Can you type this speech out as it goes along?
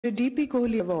The D.P.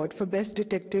 Kohli Award for Best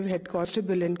Detective Head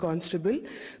Constable and Constable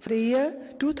for the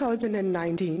year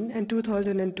 2019 and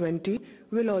 2020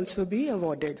 will also be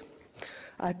awarded.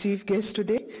 Our chief guest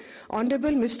today,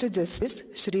 Hon'ble Mr. Justice,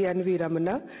 Shri N.V.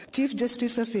 Ramana, Chief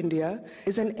Justice of India,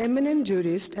 is an eminent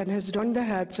jurist and has donned the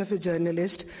hats of a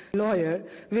journalist, lawyer,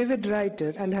 vivid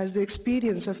writer, and has the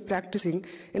experience of practicing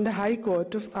in the High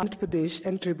Court of Andhra Pradesh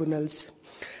and tribunals.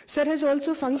 Sir has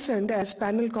also functioned as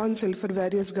panel counsel for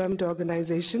various government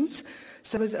organizations.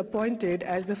 Sir was appointed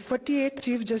as the 48th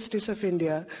Chief Justice of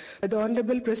India by the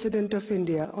Honorable President of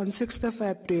India on 6th of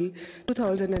April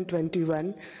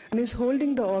 2021 and is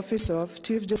holding the office of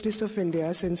Chief Justice of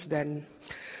India since then.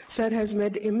 Sir has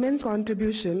made immense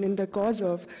contribution in the cause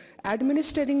of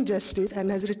administering justice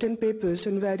and has written papers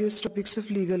on various topics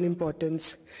of legal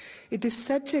importance. It is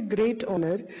such a great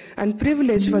honor and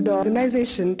privilege for the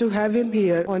organization to have him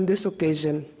here on this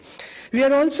occasion. We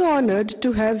are also honored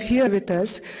to have here with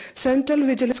us Central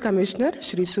Vigilance Commissioner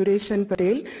Shri Sureshan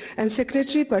Patel and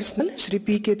Secretary Personnel Shri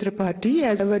P.K. Tripathi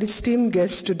as our esteemed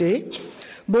guests today.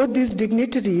 Both these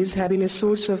dignitaries have been a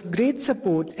source of great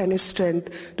support and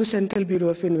strength to Central Bureau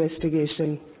of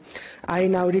Investigation. I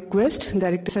now request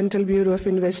Director Central Bureau of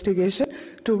Investigation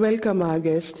to welcome our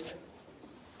guests.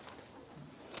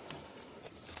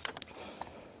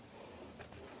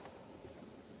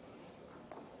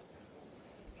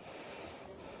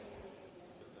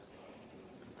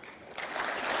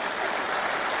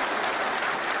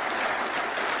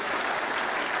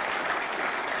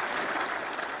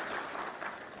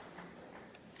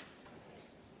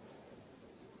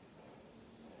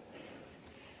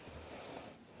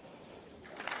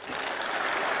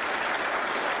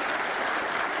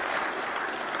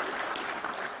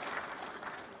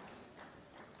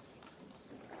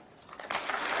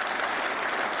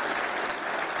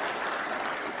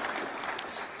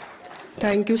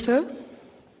 Thank you, sir.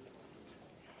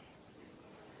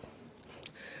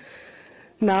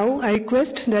 Now I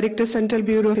request Director Central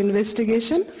Bureau of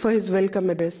Investigation for his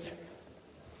welcome address.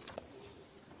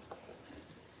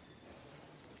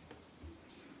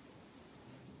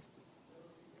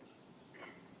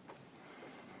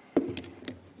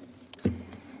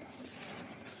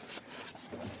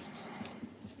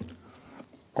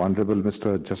 Honorable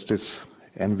Mr. Justice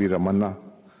N.V. Ramana,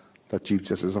 the Chief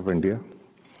Justice of India,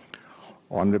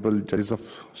 Honorable Judges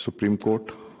of Supreme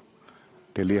Court,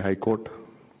 Delhi High Court,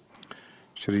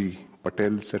 Shri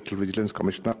Patel, Central Vigilance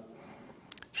Commissioner,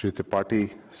 Shri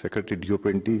Tripathi, Secretary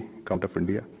DOPNT, Government of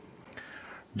India,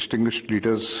 distinguished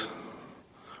leaders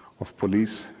of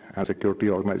police and security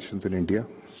organizations in India,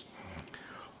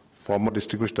 former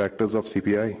distinguished directors of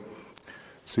CBI,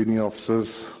 senior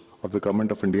officers of the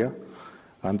Government of India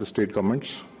and the state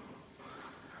governments,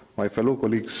 my fellow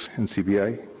colleagues in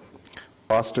CBI,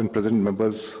 past and present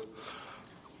members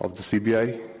of the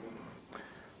CBI,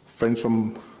 friends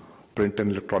from print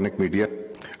and electronic media,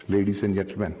 ladies and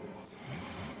gentlemen.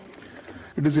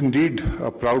 It is indeed a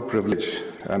proud privilege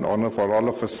and honor for all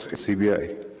of us at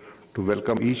CBI to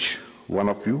welcome each one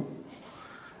of you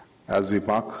as we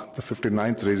mark the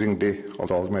 59th Raising Day of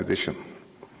the organization.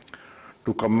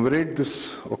 To commemorate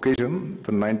this occasion,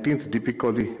 the 19th D.P.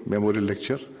 Kohli Memorial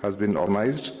Lecture has been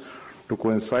organized to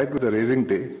coincide with the Raising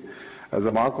Day as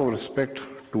a mark of respect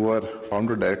to our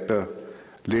founder director,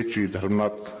 late Shri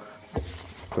Dharmnath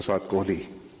Prasad Kohli.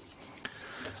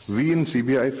 We in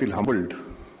CBI feel humbled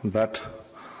that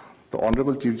the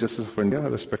Honorable Chief Justice of India,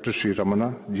 respected Shri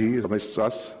Ramana ji, is amidst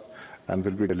us and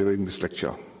will be delivering this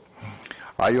lecture.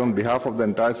 I, on behalf of the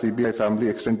entire CBI family,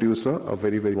 extend to you, sir, a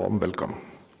very, very warm welcome.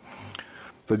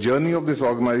 The journey of this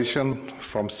organization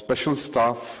from special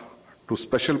staff to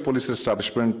special police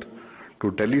establishment to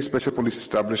Delhi Special Police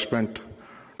Establishment,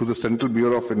 to the Central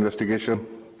Bureau of Investigation,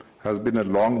 has been a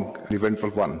long and eventful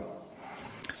one.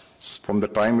 From the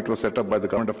time it was set up by the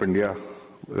Government of India,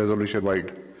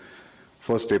 resolution-wide,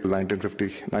 1st April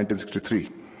 1963.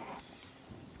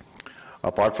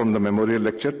 Apart from the memorial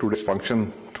lecture, today's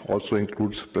function also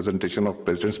includes presentation of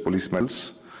President's Police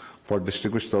Medals for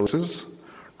distinguished services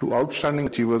to outstanding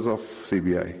achievers of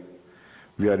CBI.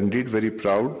 We are indeed very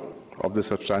proud of the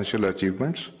substantial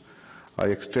achievements. I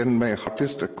extend my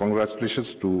heartiest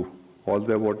congratulations to all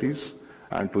the awardees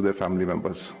and to their family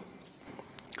members.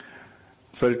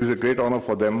 Sir, it is a great honor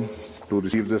for them to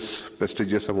receive this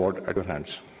prestigious award at your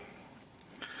hands.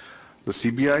 The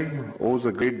CBI owes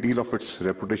a great deal of its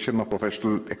reputation of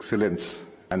professional excellence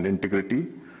and integrity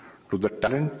to the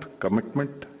talent,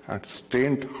 commitment, and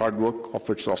sustained hard work of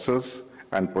its officers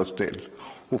and personnel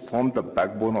who form the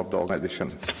backbone of the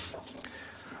organization.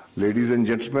 Ladies and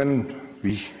gentlemen,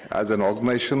 we as an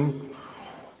organization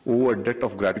owe a debt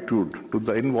of gratitude to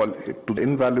the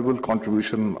invaluable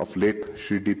contribution of late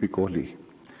Shri D.P. Kohli.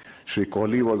 Shri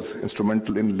Kohli was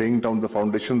instrumental in laying down the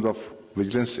foundations of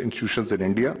vigilance institutions in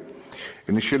India,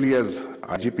 initially as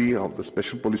IGP of the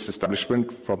Special Police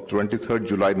Establishment from 23rd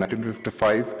July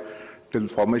 1955 till the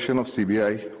formation of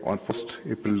CBI on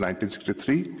 1st April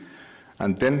 1963,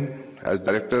 and then as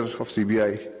Director of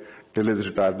CBI till his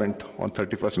retirement on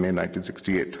 31st May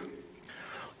 1968.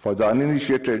 For the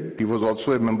uninitiated, he was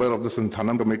also a member of the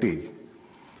Santhanam Committee,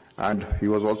 and he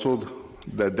was also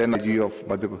the then IG of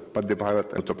Madhya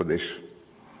Bharat and Uttar Pradesh.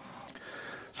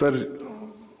 Sir,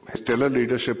 his stellar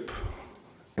leadership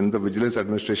in the Vigilance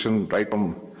Administration right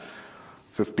from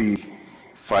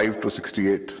 55 to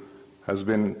 68 has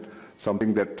been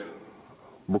something that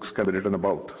books can be written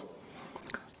about.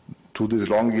 Through these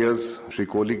long years, Shri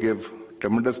Kohli gave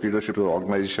tremendous leadership to the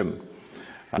organization,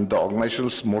 and the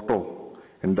organization's motto,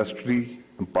 industry,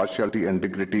 impartiality and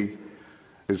dignity,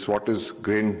 is what is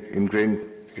ingrained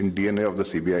in DNA of the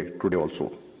CBI today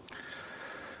also.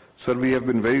 Sir, we have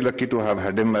been very lucky to have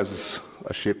had him as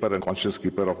a shaper and conscience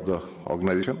keeper of the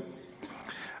organization.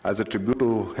 As a tribute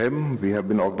to him, we have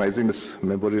been organizing this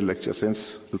memorial lecture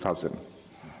since 2000.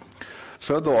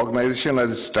 Sir, the organization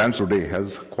as it stands today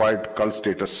has acquired cult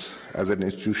status as an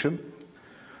institution,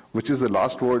 which is the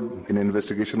last word in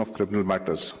investigation of criminal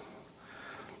matters.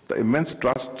 The immense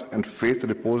trust and faith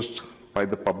reposed by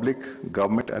the public,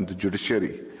 government and the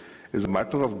judiciary is a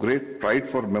matter of great pride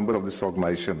for members of this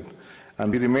organization,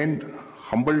 and we remain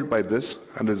humbled by this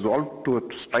and resolved to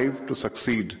strive to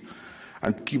succeed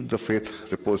and keep the faith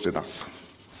reposed in us.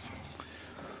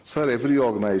 Sir, every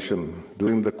organization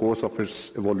during the course of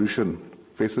its evolution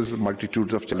faces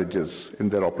multitudes of challenges in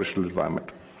their operational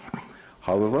environment.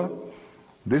 However,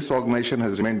 this organization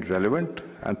has remained relevant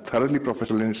and thoroughly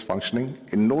professional in its functioning,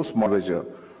 in no small measure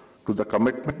to the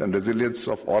commitment and resilience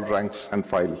of all ranks and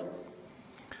file.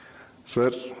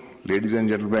 Sir, ladies and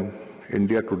gentlemen,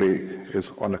 India today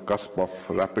is on a cusp of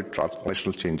rapid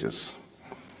transformational changes.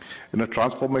 In a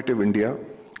transformative India,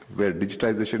 where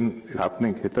digitization is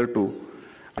happening hitherto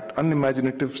at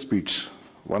unimaginative speeds,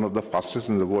 one of the fastest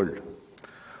in the world,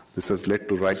 this has led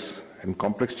to rise in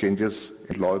complex changes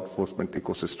in law enforcement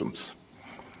ecosystems.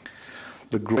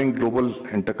 The growing global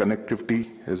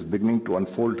interconnectivity is beginning to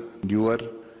unfold newer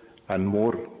and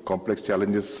more complex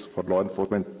challenges for law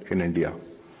enforcement in India,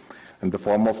 in the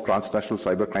form of transnational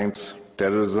cybercrimes,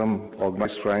 terrorism,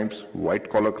 organized crimes,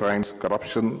 white-collar crimes,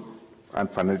 corruption, and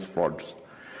financial frauds,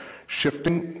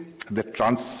 shifting the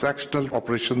transactional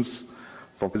operations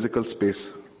from physical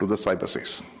space to the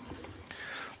cyberspace.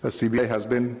 The CBI has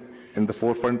been in the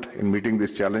forefront in meeting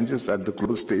these challenges at the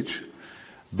global stage,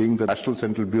 being the National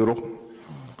Central Bureau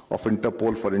of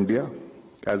Interpol for India,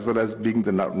 as well as being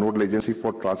the nodal agency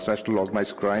for transnational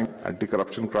organized crime,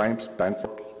 anti-corruption crimes, bank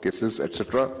fraud cases,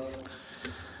 etc.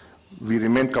 We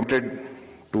remain committed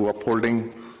to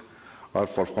upholding our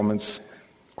performance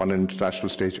on an international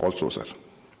stage also, sir.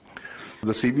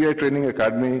 The CBI Training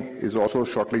Academy is also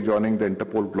shortly joining the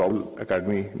Interpol Global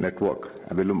Academy Network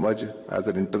and will emerge as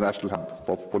an international hub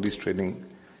for police training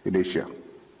in Asia.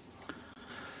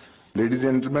 Ladies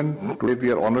and gentlemen, today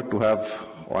we are honored to have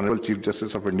Honorable Chief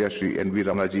Justice of India, Shri N.V.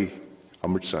 Ramana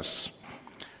amidst us.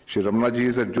 Shri Ramana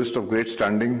is a jurist of great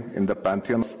standing in the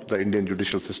pantheon of the Indian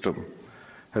judicial system.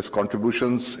 His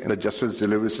contributions in the justice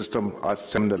delivery system are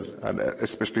seminal and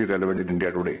especially relevant in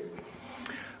India today.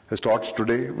 His thoughts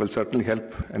today will certainly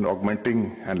help in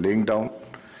augmenting and laying down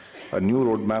a new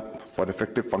roadmap for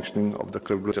effective functioning of the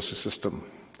criminal justice system.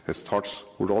 His thoughts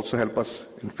would also help us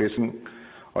in facing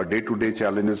our day-to-day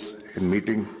challenges in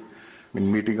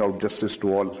meting out justice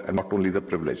to all and not only the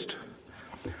privileged.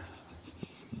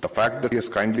 The fact that he has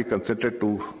kindly consented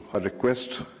to a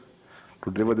request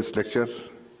to deliver this lecture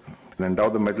and endow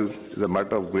the medal is a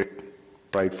matter of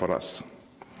great pride for us.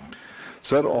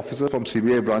 Sir, officers from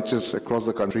CBI branches across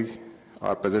the country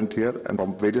are present here, and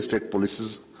from various state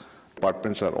police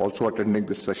departments are also attending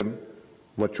this session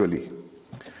virtually.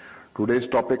 Today's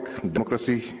topic,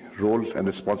 democracy, role and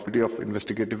responsibility of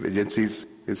investigative agencies,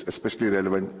 is especially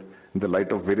relevant in the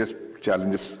light of various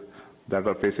challenges that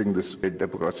are facing this great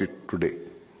democracy today.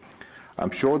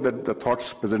 I'm sure that the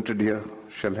thoughts presented here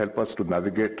shall help us to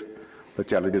navigate the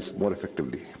challenges more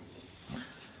effectively.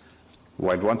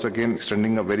 While once again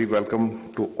extending a very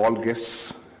welcome to all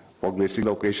guests for gracing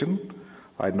the occasion,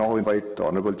 I now invite the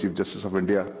Honorable Chief Justice of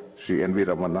India, Shri N.V.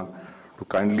 Ramana, to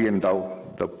kindly endow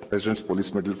the President's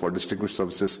Police Medal for Distinguished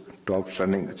Services to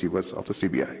outstanding achievers of the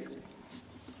CBI.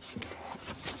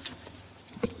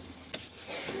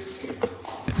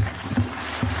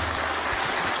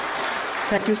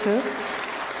 Thank you, sir.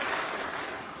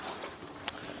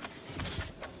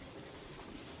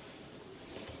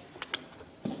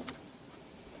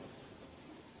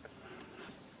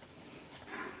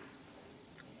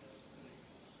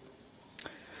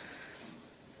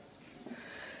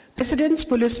 President's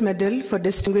Police Medal for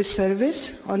Distinguished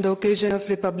Service on the occasion of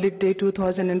Republic Day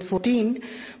 2014,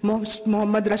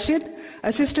 Mohammad Rashid,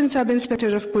 Assistant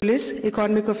Sub-Inspector of Police,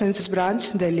 Economic Offences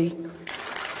Branch, Delhi.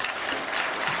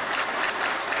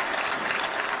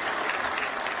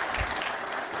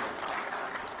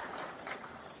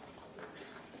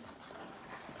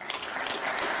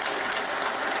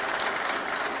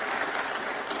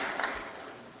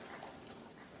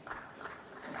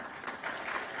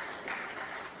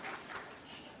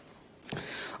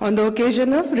 On the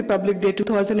occasion of Republic Day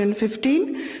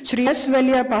 2015, Shri S.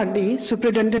 Velia Pandi,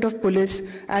 Superintendent of Police,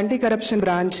 Anti-Corruption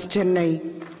Branch,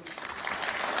 Chennai.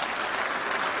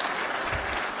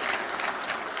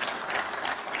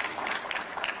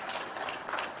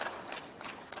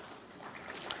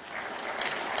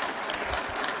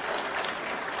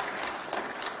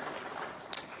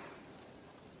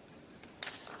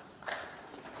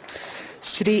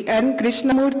 Shri N.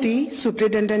 Krishnamurthy,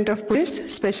 Superintendent of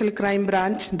Police, Special Crime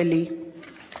Branch, Delhi.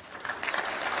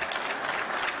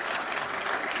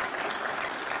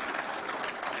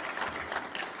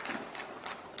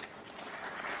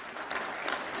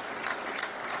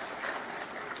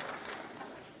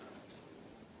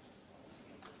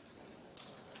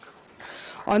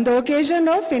 On the occasion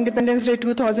of Independence Day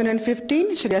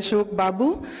 2015, Shri Ashok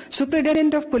Babu,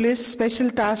 Superintendent of Police, Special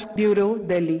Task Bureau,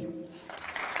 Delhi.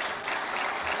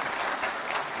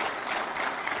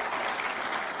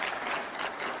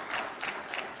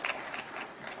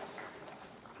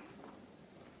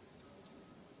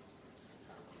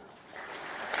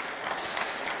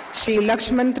 Shri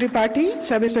Lakshman Tripathi,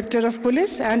 Sub-Inspector of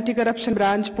Police, Anti-Corruption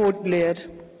Branch, Port Blair.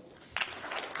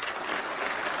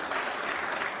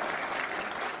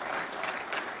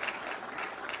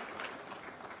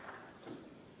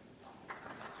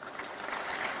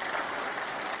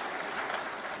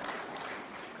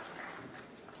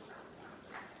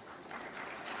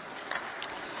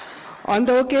 On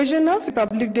the occasion of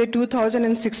Republic Day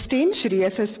 2016, Shri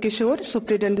S.S. Kishore,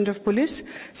 Superintendent of Police,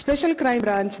 Special Crime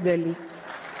Branch, Delhi.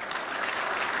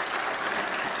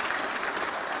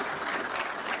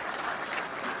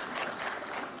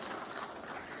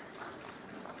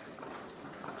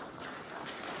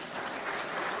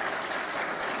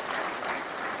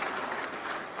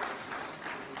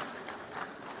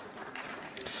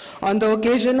 On the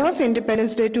occasion of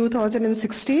Independence Day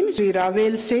 2016, Shri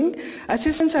Ravel Singh,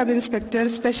 Assistant Sub-Inspector,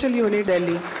 Special Unit,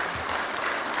 Delhi.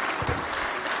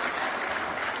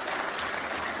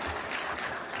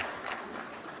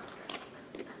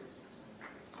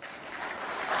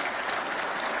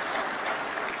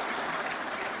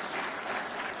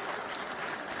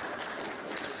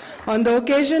 On the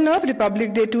occasion of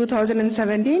Republic Day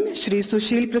 2017, Shri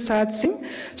Sushil Prasad Singh,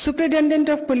 Superintendent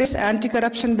of Police,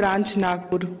 Anti-Corruption Branch,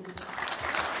 Nagpur.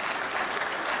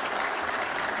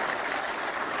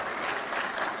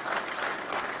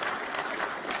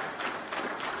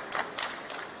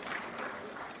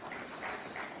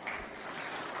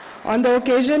 On the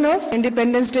occasion of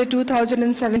Independence Day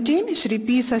 2017, Shri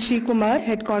P. Sashi Kumar,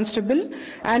 Head Constable,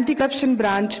 Anti-Corruption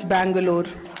Branch, Bangalore.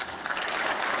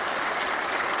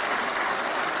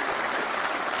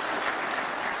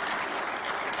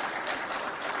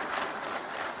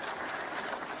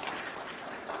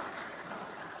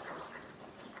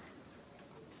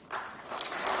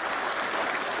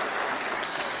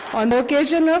 On the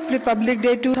occasion of Republic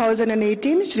Day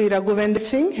 2018, Shri Raghuvendra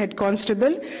Singh, Head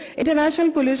Constable,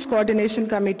 International Police Coordination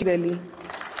Committee, Delhi.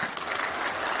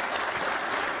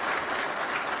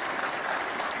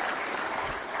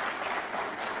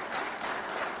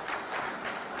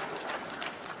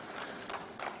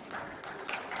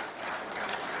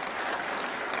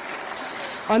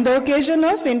 On the occasion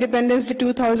of Independence Day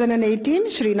 2018,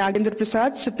 Shri Nagendra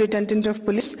Prasad, Superintendent of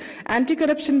Police,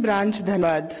 Anti-Corruption Branch,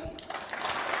 Dhanbad.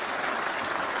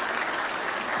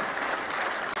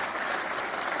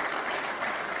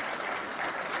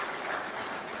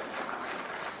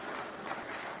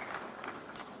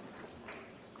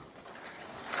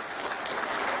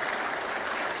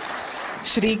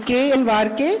 Shri K. N.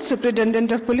 Varke,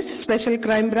 Superintendent of Police, Special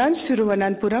Crime Branch,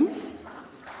 Thiruvananthapuram.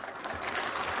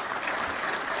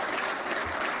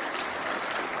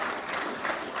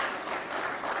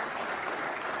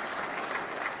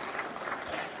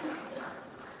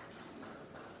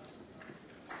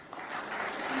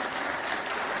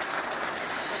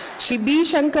 Shri B.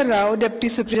 Shankar Rao, Deputy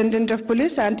Superintendent of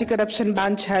Police, Anti-Corruption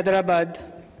Branch, Hyderabad.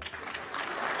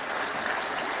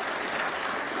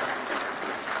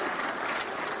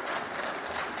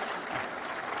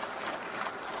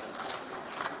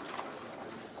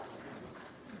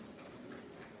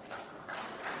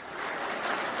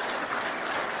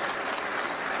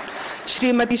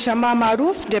 Srimati Shama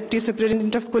Maroof, Deputy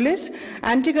Superintendent of Police,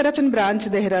 Anti-Corruption Branch,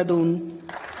 Dehradun.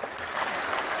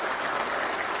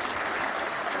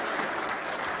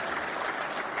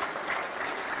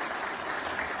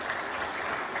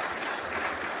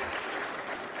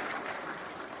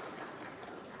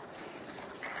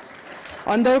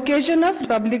 On the occasion of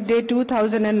Republic Day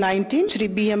 2019, Shri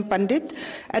B.M. Pandit,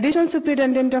 Additional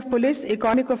Superintendent of Police,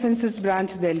 Economic Offences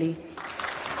Branch, Delhi.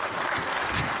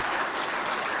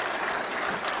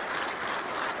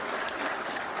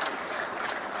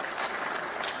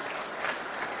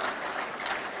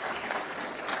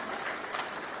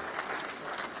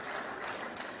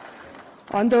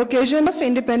 On the occasion of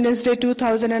Independence Day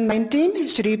 2019,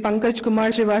 Shri Pankaj Kumar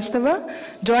Srivastava,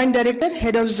 Joint Director,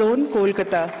 Head of Zone,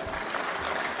 Kolkata.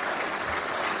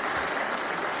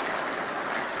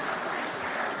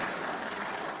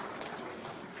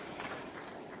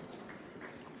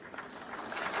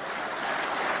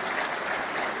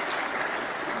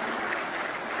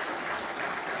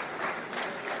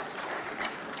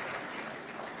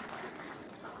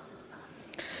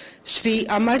 Shri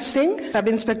Amar Singh,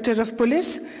 Sub-Inspector of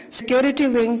Police, Security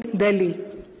Wing, Delhi.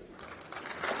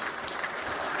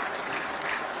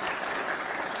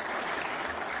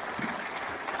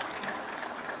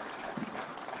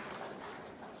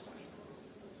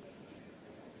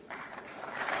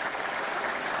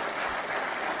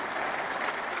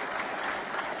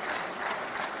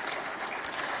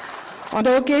 On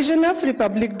the occasion of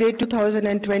Republic Day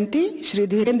 2020, Shri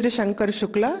Dhirendra Shankar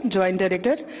Shukla, Joint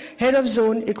Director, Head of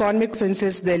Zone, Economic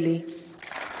Offences, Delhi.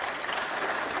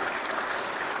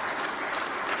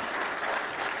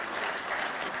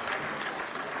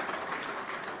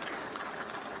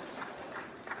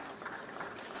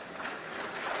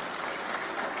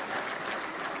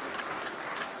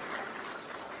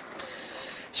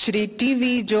 Shri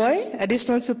T.V. Joy,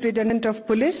 Additional Superintendent of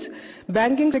Police,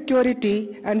 Banking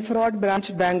Security and Fraud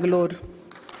Branch, Bangalore.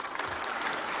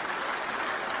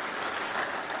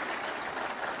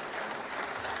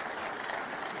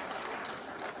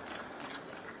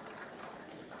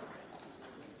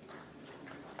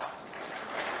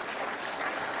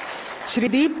 Shri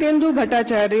Deeptendu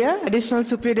Bhattacharya, Additional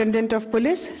Superintendent of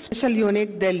Police, Special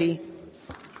Unit, Delhi.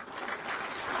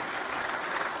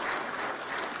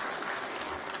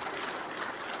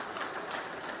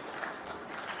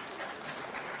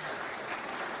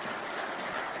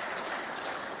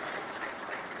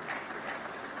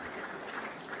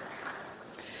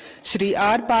 Shri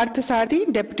R.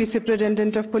 Parthasarthi, Deputy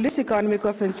Superintendent of Police, Economic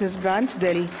Offences Branch,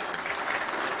 Delhi.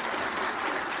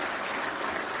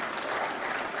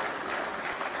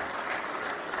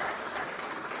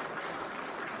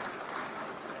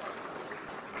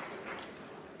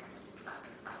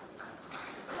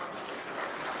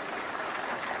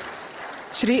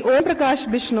 Shri Om Prakash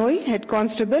Bishnoi, Head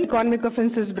Constable, Economic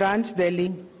Offences Branch,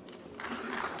 Delhi.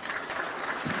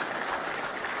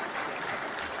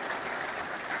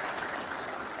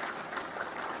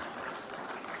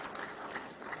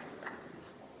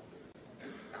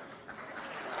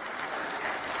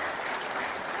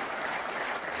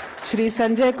 Shri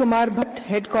Sanjay Kumar Bhatt,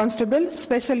 Head Constable,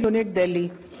 Special Unit, Delhi.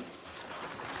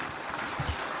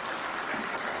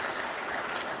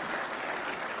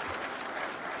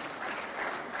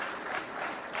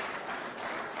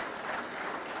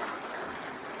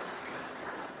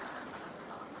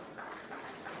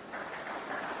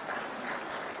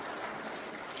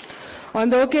 On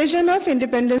the occasion of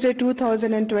Independence Day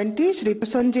 2020, Shri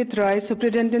Prasanjit Roy,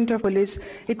 Superintendent of Police,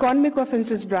 Economic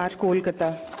Offences Branch,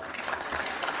 Kolkata.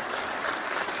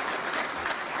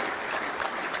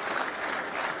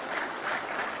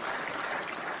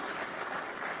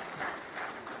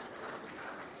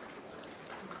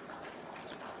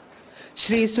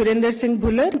 Shri Surinder Singh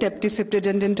Bhular, Deputy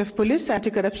Superintendent of Police,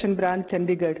 Anti-Corruption Branch,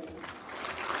 Chandigarh.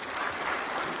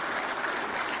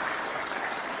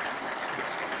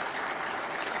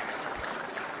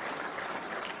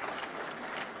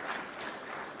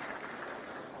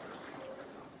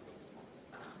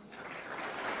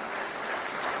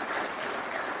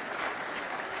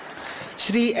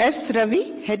 Shri S.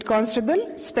 Ravi, Head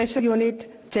Constable, Special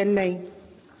Unit, Chennai.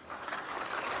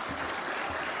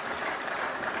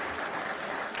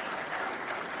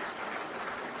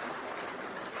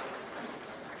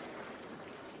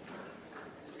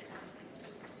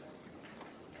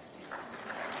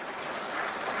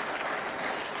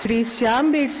 Shri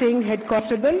Shyambir Singh, Head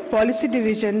Constable, Policy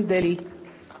Division, Delhi.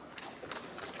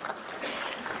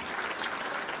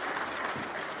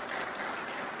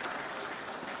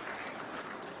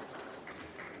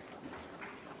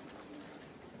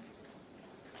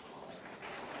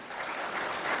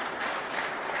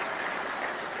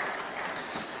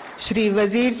 Shri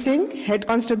Wazir Singh, Head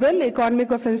Constable,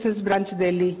 Economic Offences Branch,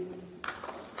 Delhi.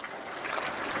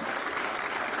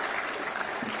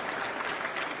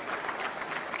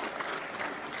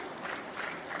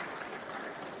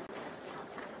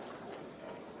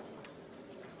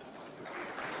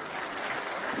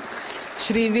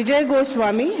 Shri Vijay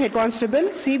Goswami, Head Constable,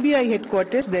 CBI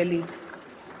Headquarters, Delhi.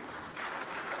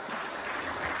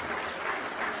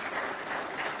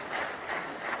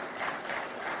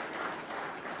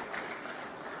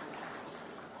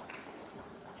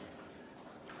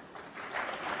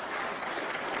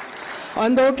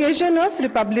 On the occasion of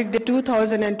Republic Day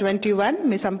 2021,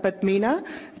 Ms. Sampat Meena,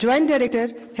 Joint Director,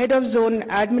 Head of Zone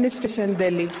Administration,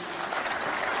 Delhi.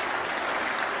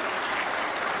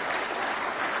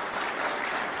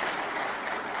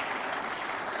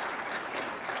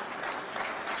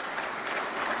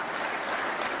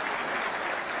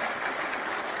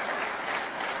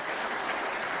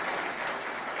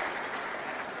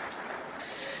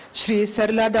 Shri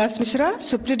Sarla Das Mishra,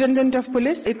 Superintendent of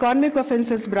Police, Economic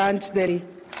Offences Branch, Delhi.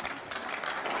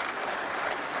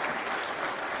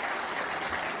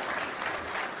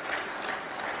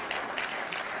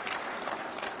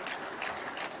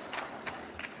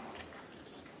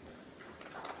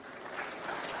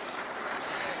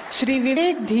 Shri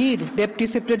Vivek Dheer, Deputy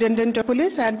Superintendent of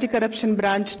Police, Anti-Corruption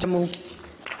Branch, Jammu.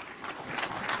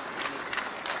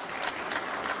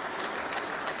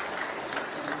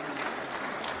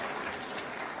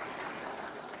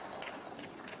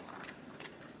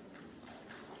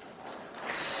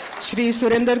 Shri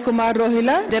Surinder Kumar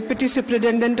Rohila, Deputy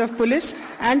Superintendent of Police,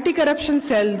 Anti-Corruption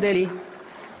Cell, Delhi.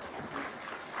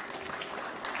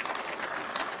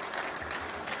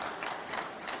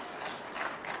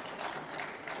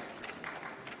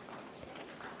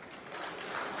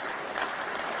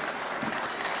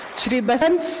 Shri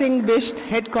Basant Singh Bisht,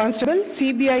 Head Constable,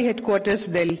 CBI Headquarters,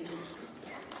 Delhi.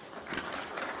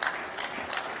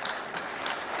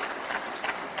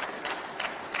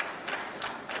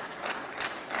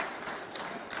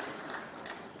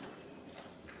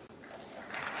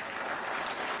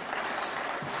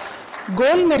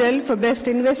 Gold Medal for Best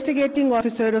Investigating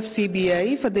Officer of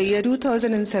CBI for the year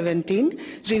 2017,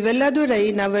 Sri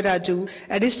Velladurai Navaraju,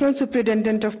 Additional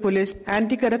Superintendent of Police,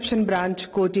 Anti-Corruption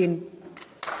Branch, Kotin.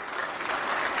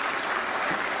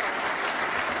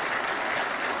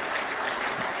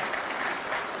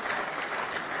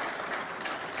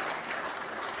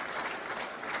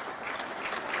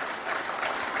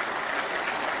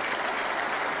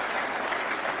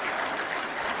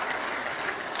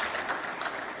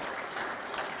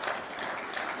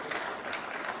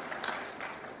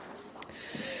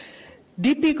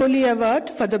 D.P. Kohli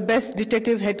Award for the Best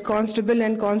Detective Head Constable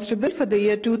and Constable for the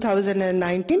year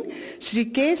 2019, Shri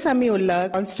K.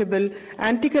 Samiullah, Constable,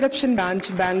 Anti-Corruption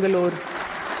Branch, Bangalore.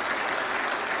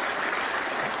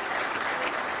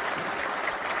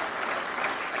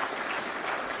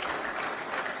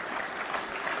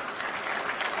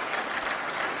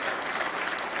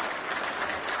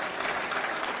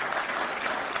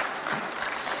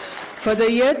 For the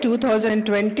year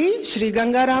 2020, Shri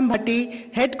Gangaram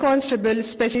Bhatti, Head Constable,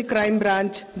 Special Crime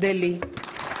Branch, Delhi.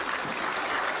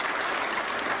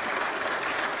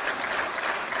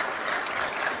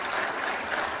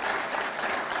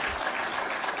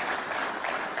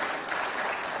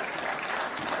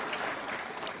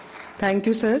 Thank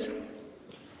you, sirs.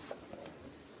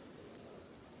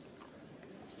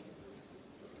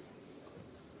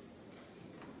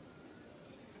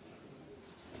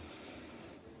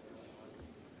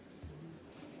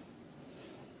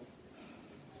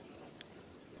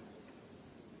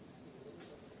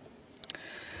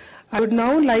 I would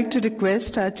now like to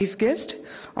request our Chief Guest,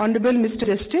 Hon'ble Mr.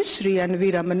 Justice Shri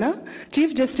N.V. Ramana,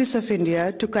 Chief Justice of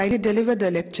India, to kindly deliver the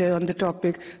lecture on the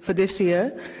topic for this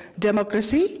year,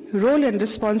 Democracy, Role and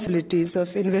Responsibilities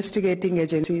of Investigating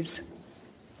Agencies.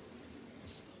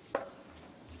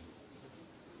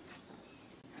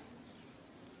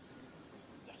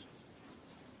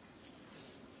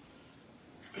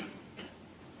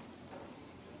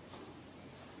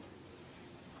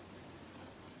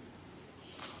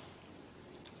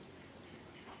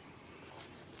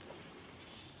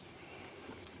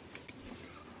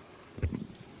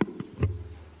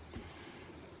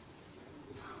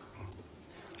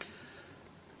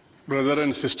 Brother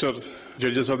and sister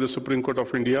judges of the Supreme Court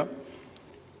of India,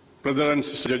 brother and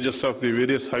sister judges of the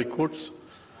various high courts,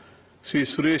 Sri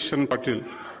Suresh Chandra Patil,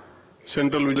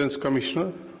 Central Vigilance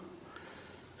Commissioner,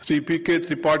 Sri P.K.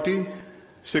 Tripathi,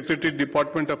 Secretary,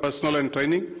 Department of Personnel and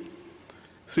Training,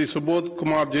 Sri Subodh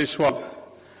Kumar Jaiswal,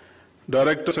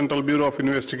 Director, Central Bureau of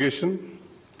Investigation,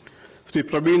 Sri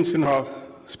Praveen Sinha,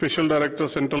 Special Director,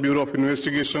 Central Bureau of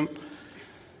Investigation,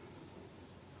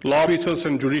 law officers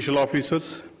and judicial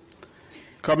officers,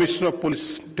 Commissioner of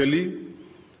Police, Delhi,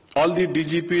 all the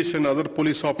DGPs and other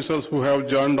police officers who have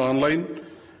joined online,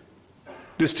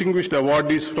 distinguished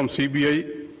awardees from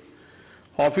CBI,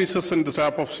 officers and the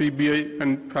staff of CBI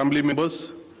and family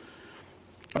members,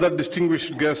 other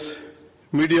distinguished guests,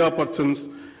 media persons,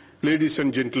 ladies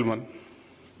and gentlemen.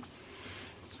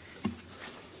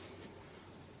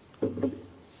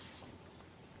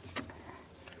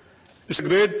 It's a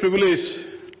great privilege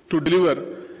to deliver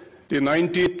the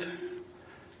 90th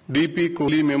DP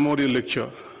Kohli Memorial Lecture.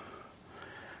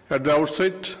 At the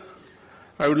outset,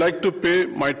 I would like to pay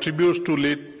my tributes to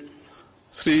late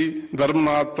Sri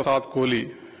Ramana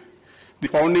CJI, the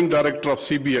founding director of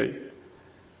CBI.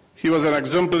 He was an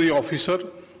exemplary officer.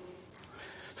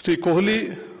 Sri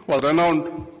Kohli was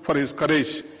renowned for his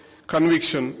courage,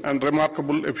 conviction, and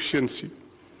remarkable efficiency.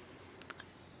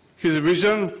 His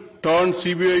vision turned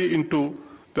CBI into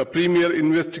the premier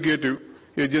investigative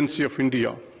agency of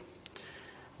India.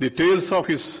 The tales of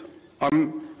his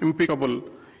unimpeachable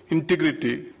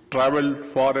integrity traveled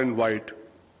far and wide.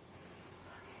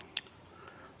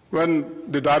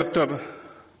 When the director,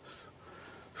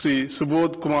 Sri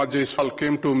Subodh Kumar Jaiswal,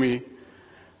 came to me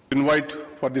to invite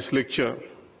for this lecture,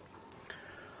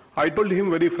 I told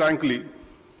him very frankly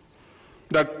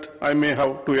that I may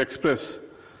have to express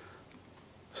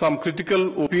some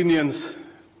critical opinions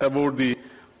about the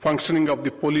functioning of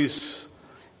the police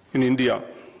in India.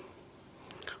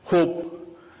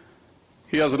 Hope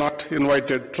he has not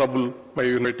invited trouble by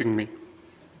inviting me.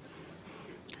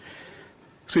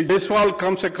 Sri Jaiswal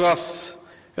comes across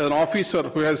as an officer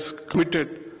who has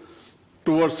committed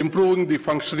towards improving the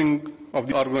functioning of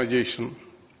the organization.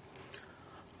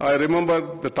 I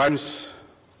remember the times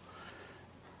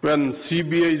when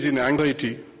CBI is in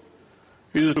anxiety.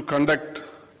 We used to conduct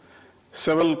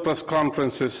several press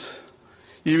conferences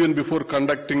even before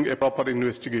conducting a proper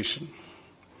investigation.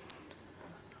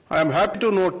 I am happy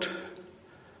to note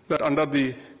that under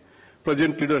the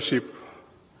present leadership,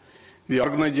 the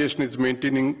organization is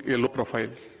maintaining a low profile,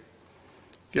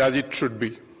 as it should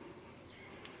be.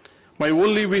 My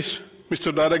only wish,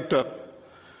 Mr. Director,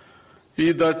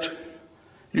 is that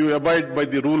you abide by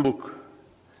the rule book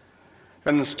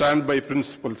and stand by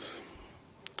principles.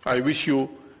 I wish you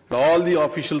and all the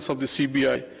officials of the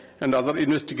CBI and other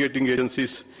investigating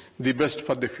agencies the best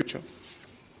for the future.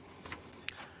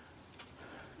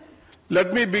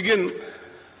 Let me begin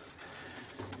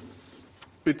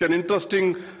with an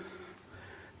interesting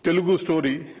Telugu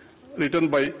story written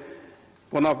by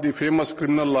one of the famous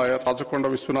criminal lawyer, Rajakonda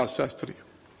Vishwanath Shastri.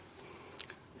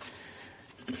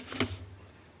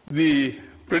 The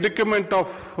predicament of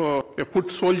a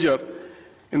foot soldier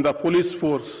in the police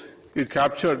force is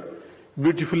captured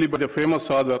beautifully by the famous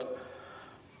author,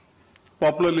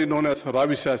 popularly known as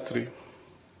Ravi Shastri,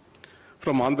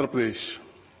 from Andhra Pradesh.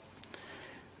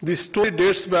 This story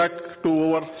dates back to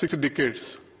over 6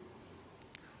 decades.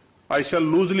 I shall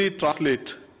loosely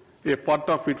translate a part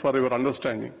of it for your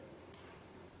understanding.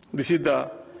 This is the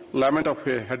lament of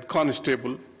a head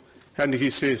constable, and he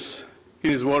says,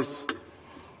 in his words,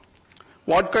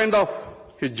 "What kind of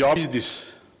a job is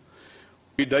this?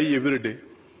 We die every day.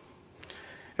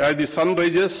 As the sun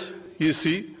rises, you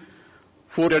see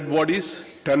 4 dead bodies,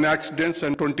 10 accidents,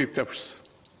 and 20 thefts.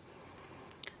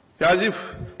 As if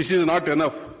this is not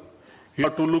enough, you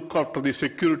have to look after the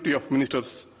security of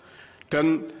ministers,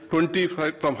 20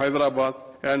 from Hyderabad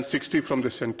and 60 from the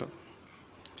center.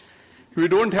 We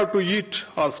don't have to eat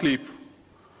or sleep.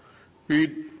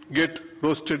 We get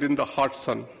roasted in the hot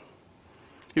sun.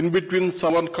 In between,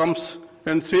 someone comes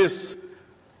and says,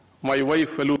 'My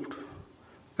wife eloped.'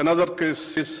 Another case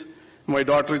says, 'My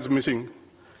daughter is missing.'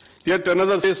 Yet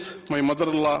another says, 'My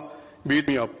mother-in-law beat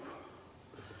me up.'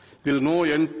 There is no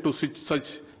end to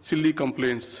such silly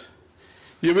complaints.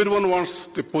 Everyone wants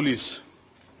the police.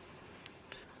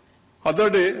 Other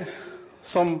day,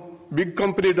 some big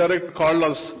company director called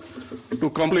us to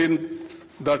complain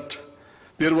that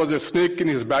there was a snake in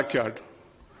his backyard.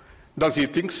 Does he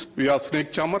think we are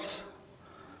snake charmers?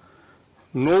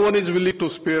 No one is willing to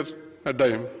spare a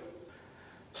dime.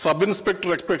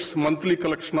 Sub-inspector expects monthly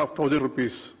collection of 1,000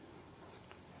 rupees.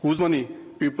 Whose money?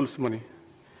 People's money.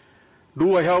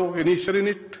 Do I have any share in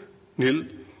it? Nil.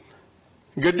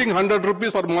 Getting 100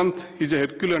 rupees per month is a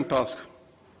Herculean task.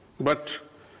 But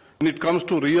when it comes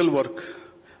to real work,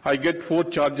 I get 4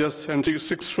 charges and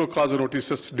 6 show cause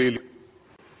notices daily.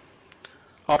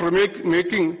 After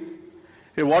making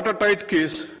a watertight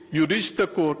case, you reach the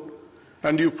court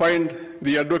and you find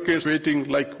the advocates waiting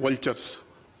like vultures.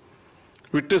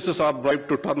 Witnesses are bribed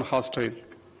to turn hostile.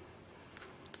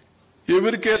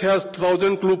 Every case has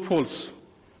 1,000 loopholes.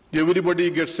 Everybody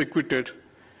gets acquitted,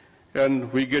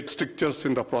 and we get strictures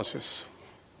in the process.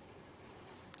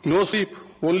 No sleep,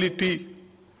 only tea,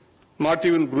 not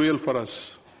even gruel for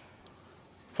us.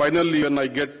 Finally, when I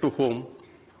get to home,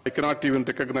 I cannot even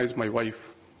recognize my wife.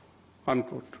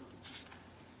 Unquote.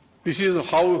 This is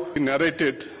how he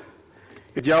narrated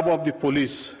the job of the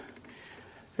police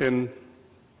in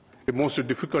the most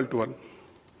difficult one.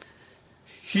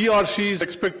 He or she is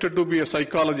expected to be a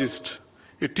psychologist,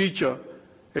 a teacher,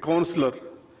 a counselor,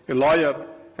 a lawyer,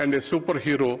 and a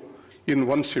superhero in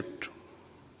one shift.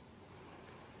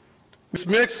 This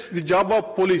makes the job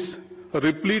of police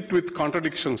replete with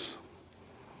contradictions.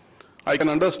 I can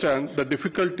understand the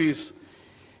difficulties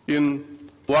in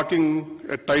walking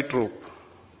a tightrope.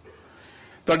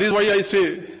 That is why I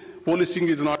say policing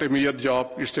is not a mere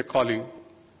job, it's a calling.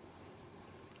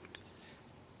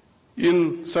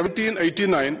 In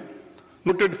 1789,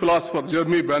 noted philosopher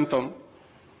Jeremy Bentham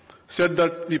said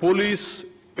that the police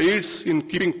aids in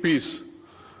keeping peace,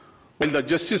 while the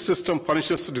justice system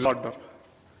punishes disorder.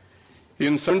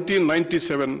 In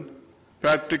 1797,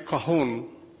 Patrick Kohli,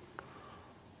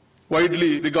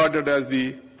 widely regarded as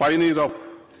the pioneer of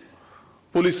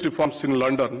police reforms in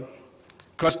London,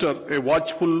 considered a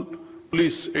watchful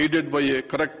police aided by a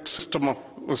correct system of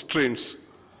restraints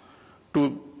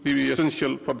to be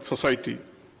essential for society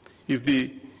if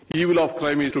the evil of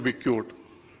crime is to be cured.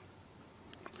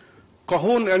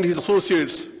 Kohli and his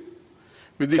associates,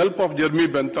 with the help of Jeremy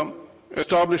Bentham,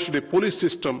 established a police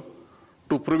system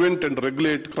to prevent and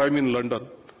regulate crime in London.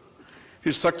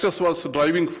 His success was the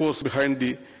driving force behind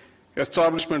the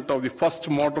establishment of the first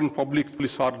modern public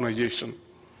police organization.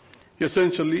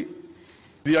 Essentially,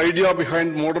 the idea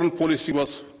behind modern policing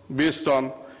was based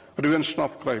on prevention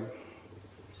of crime.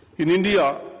 In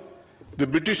India, the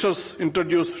Britishers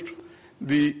introduced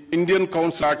the Indian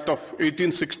Council Act of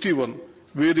 1861,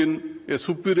 wherein a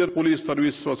superior police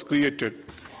service was created.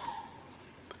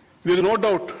 There is no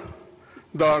doubt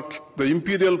that the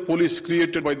imperial police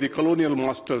created by the colonial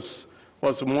masters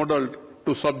was modeled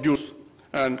to subdue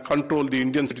and control the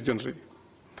Indian citizenry.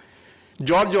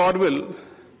 George Orwell,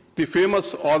 the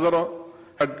famous author,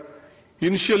 had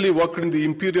initially worked in the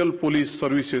imperial police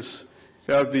services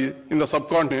in the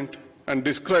subcontinent and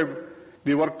described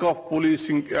the work of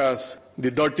policing as the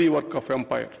dirty work of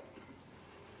empire.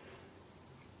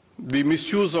 The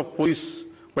misuse of police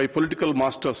by political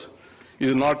masters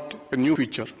is not a new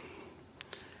feature.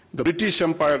 The British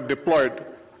Empire deployed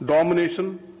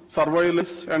domination,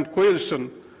 surveillance, and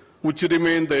coercion, which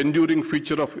remain the enduring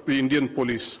feature of the Indian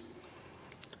police.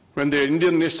 When the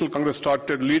Indian National Congress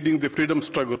started leading the freedom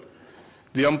struggle,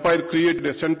 the empire created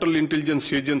a central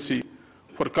intelligence agency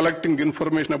for collecting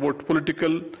information about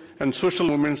political and social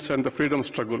movements and the freedom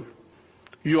struggle.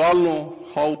 You all know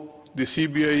how the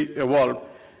CBI evolved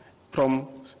from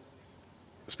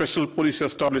Special Police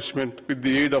Establishment with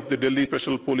the aid of the Delhi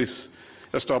Special Police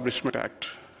Establishment Act.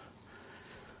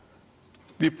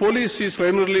 The police is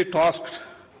primarily tasked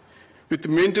with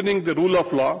maintaining the rule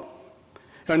of law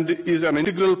and is an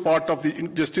integral part of the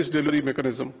justice delivery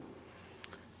mechanism.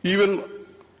 Even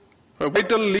a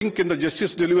vital link in the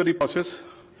justice delivery process,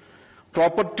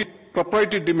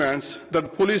 propriety demands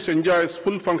that police enjoys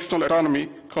full functional autonomy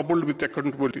coupled with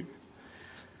accountability.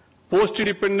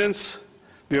 Post-independence,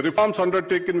 the reforms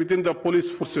undertaken within the police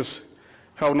forces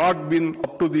have not been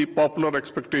up to the popular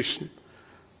expectation,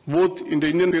 both in the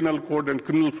Indian Penal Code and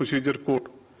Criminal Procedure Code.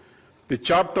 The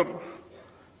chapter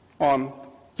on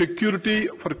security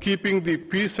for keeping the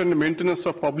peace and maintenance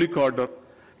of public order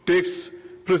takes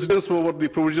precedence over the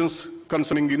provisions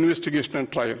concerning investigation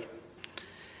and trial.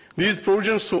 These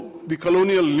provisions show the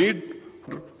colonial need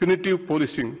for punitive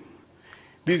policing.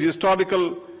 These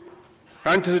historical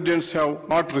antecedents have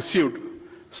not received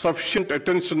sufficient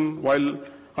attention while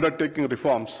undertaking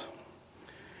reforms.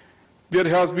 There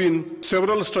has been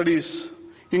several studies,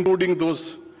 including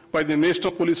those by the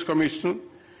National Police Commission,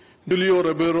 Julio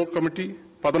Ribeiro Committee,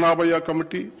 Padmanabhaya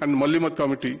Committee, and Mallimath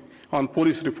Committee on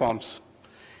police reforms.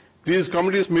 These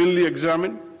committees mainly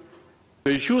examine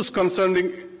the issues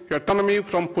concerning autonomy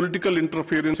from political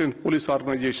interference in police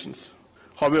organizations.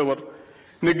 However,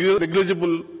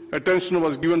 negligible attention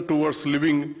was given towards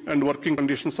living and working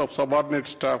conditions of subordinate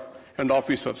staff and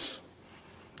officers.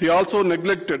 They also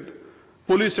neglected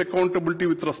police accountability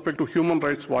with respect to human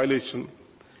rights violation.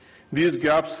 These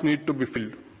gaps need to be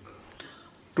filled.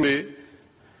 Today,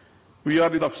 we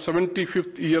are in the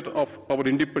 75th year of our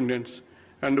independence,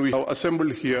 and we have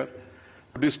assembled here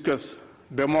to discuss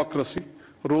democracy,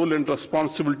 role and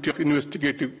responsibility of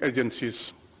investigative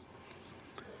agencies.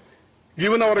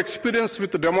 Given our experience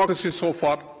with democracy so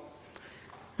far,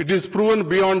 It is proven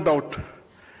beyond doubt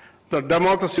that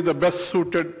democracy is the best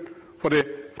suited for a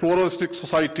pluralistic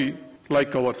society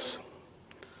like ours.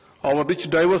 Our rich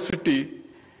diversity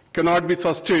cannot be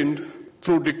sustained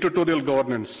through dictatorial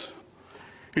governance.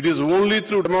 It is only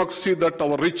through democracy that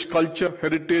our rich culture,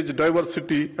 heritage,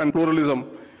 diversity, and pluralism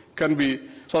can be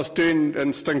sustained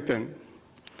and strengthened.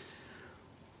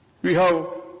 We have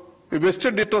a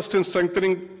vested interest in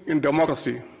strengthening in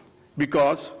democracy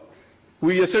because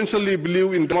we essentially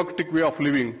believe in democratic way of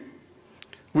living.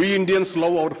 We Indians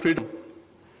love our freedom.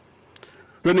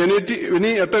 When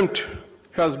any attempt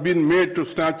has been made to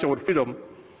snatch our freedom,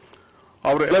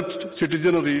 our elect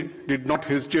citizenry did not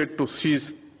hesitate to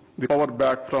seize the power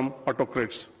back from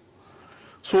autocrats.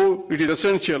 So it is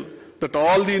essential that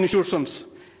all the institutions,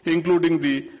 including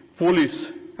the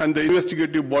police and the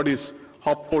investigative bodies,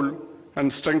 uphold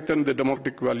and strengthen the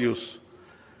democratic values.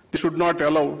 They should not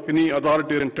allow any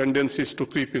authoritarian tendencies to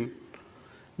creep in.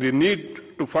 They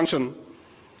need to function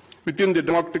within the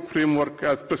democratic framework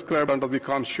as prescribed under the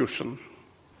Constitution.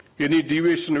 Any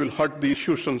deviation will hurt the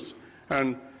institutions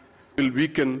and will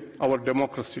weaken our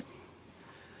democracy.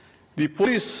 The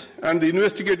police and the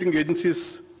investigating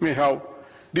agencies may have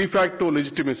de facto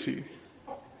legitimacy,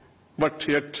 but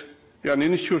yet as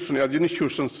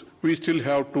institutions, we still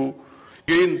have to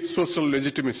gain social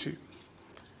legitimacy.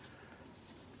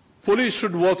 Police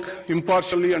should work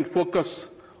impartially and focus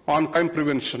on crime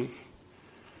prevention.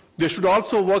 They should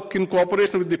also work in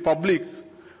cooperation with the public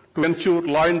to ensure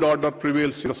law and order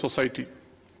prevails in the society.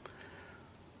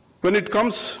 When it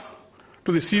comes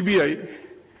to the CBI,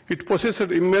 it possessed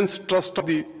immense trust of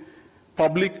the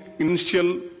public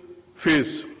initial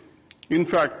phase. In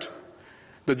fact,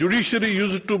 the judiciary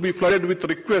used to be flooded with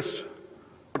requests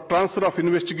for transfer of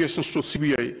investigations to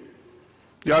CBI,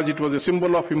 as it was a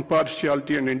symbol of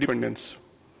impartiality and independence.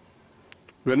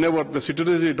 Whenever the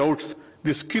citizenry doubts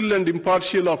the skill and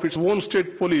impartiality of its own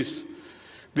state police,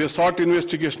 they sought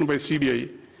investigation by CBI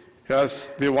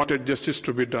as they wanted justice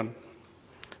to be done.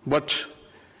 But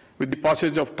with the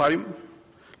passage of time,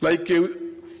 like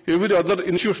every other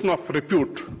institution of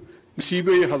repute, the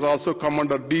CBI has also come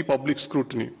under deep public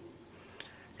scrutiny.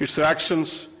 Its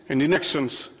actions and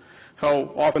inactions have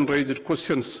often raised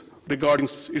questions regarding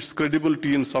its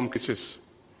credibility in some cases.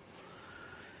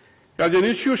 As an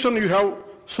institution, you have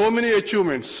so many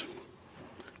achievements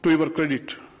to your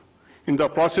credit. In the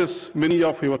process, many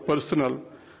of your personnel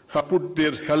have put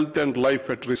their health and life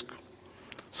at risk.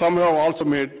 Some have also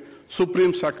made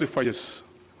supreme sacrifices.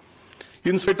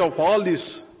 In spite of all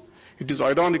this, it is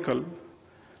ironical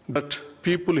that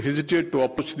people hesitate to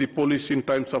approach the police in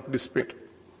times of despair.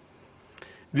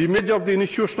 The image of the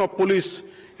institution of police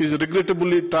is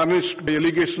regrettably tarnished by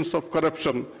allegations of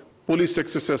corruption, police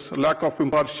excesses, lack of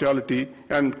impartiality,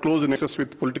 and close nexus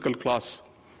with political class.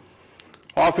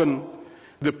 Often,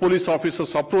 the police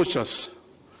officers approach us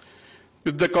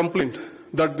with the complaint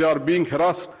that they are being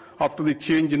harassed after the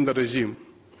change in the regime.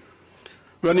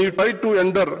 When you try to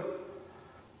enter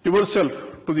yourself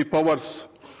to the powers,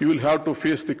 you will have to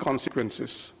face the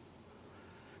consequences.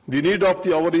 The need of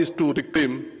the hour is to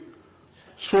reclaim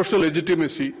social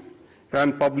legitimacy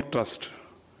and public trust.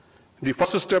 The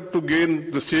first step to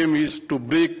gain the same is to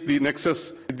break the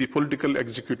nexus with the political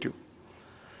executive.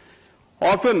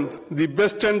 Often, the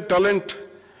best and talent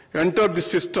enter the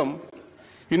system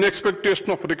in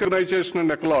expectation of recognition and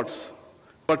accolades.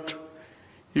 But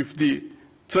if the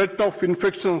threat of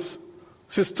infections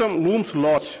system looms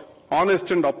large,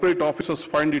 honest and upright officers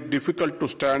find it difficult to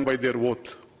stand by their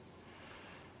oath.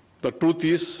 The truth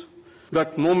is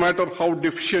that no matter how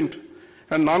deficient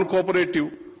and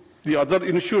non-cooperative the other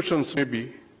institutions may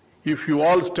be, if you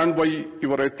all stand by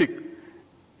your ethic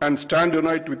and stand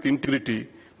united with integrity,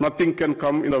 nothing can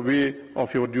come in the way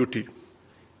of your duty.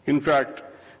 In fact,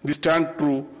 this stands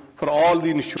true for all the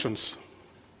institutions.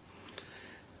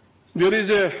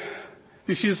 This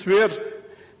is where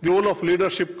the role of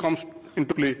leadership comes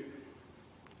into play.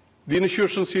 The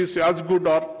institution is as good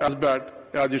or as bad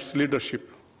as its leadership.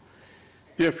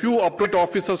 A few upright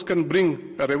officers can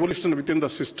bring a revolution within the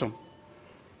system.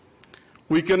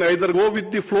 We can either go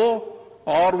with the flow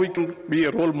or we can be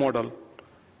a role model.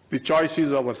 The choice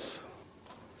is ours.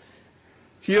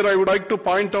 Here I would like to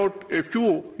point out a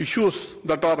few issues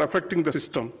that are affecting the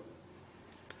system.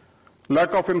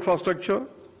 Lack of infrastructure,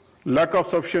 lack of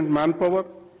sufficient manpower,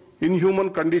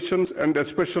 inhuman conditions and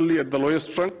especially at the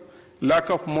lowest rank, lack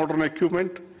of modern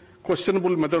equipment,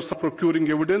 questionable methods of procuring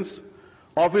evidence,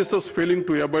 officers failing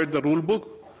to abide the rule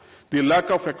book, the lack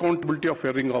of accountability of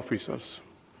erring officers.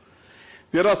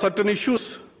 There are certain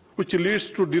issues which leads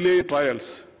to delay in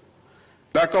trials,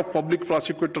 lack of public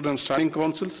prosecutors and standing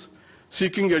counsels,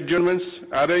 seeking adjournments,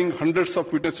 arraying hundreds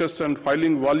of witnesses and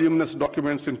filing voluminous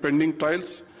documents in pending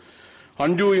trials,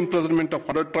 undue imprisonment of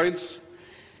other trials,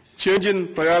 change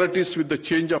in priorities with the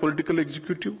change of political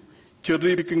executive,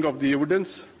 cherry picking of the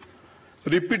evidence,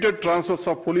 repeated transfers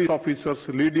of police officers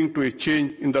leading to a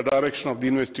change in the direction of the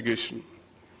investigation.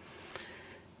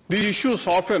 These issues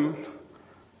often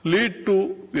lead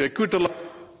to the acquittal of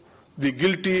the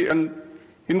guilty and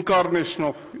incarnation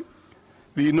of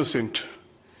the innocent.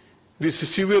 This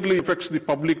severely affects the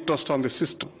public trust on the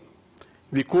system.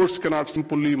 The courts cannot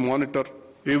simply monitor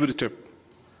every step.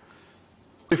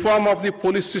 Reform of the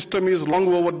police system is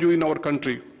long overdue in our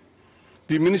country.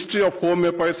 The Ministry of Home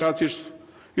Affairs has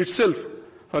itself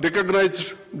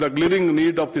recognized the glaring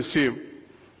need of the same.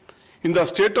 In the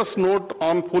status note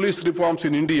on police reforms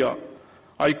in India,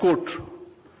 I quote,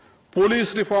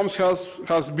 "Police reforms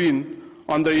has been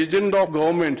on the agenda of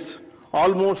governments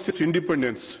almost since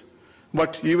independence,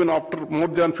 but even after more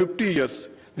than 50 years,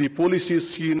 the police is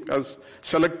seen as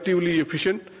selectively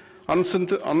efficient,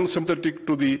 unsympathetic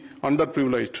to the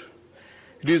underprivileged.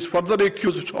 It is further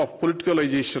accused of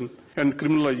politicalization and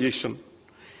criminalization.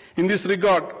 In this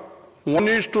regard, one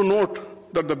needs to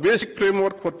note that the basic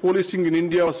framework for policing in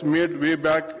India was made way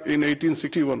back in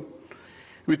 1861,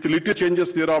 with little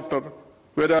changes thereafter,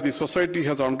 whereas the society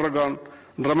has undergone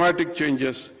dramatic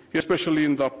changes, especially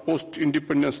in the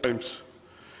post-independence times.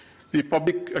 The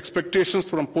public expectations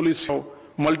from police have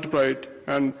multiplied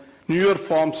and newer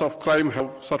forms of crime have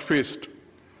surfaced.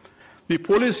 The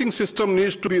policing system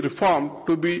needs to be reformed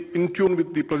to be in tune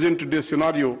with the present-day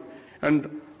scenario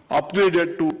and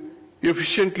upgraded to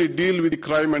efficiently deal with the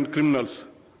crime and criminals,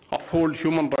 uphold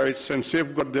human rights and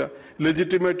safeguard the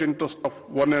legitimate interest of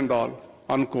one and all,"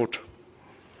 unquote.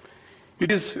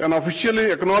 It is an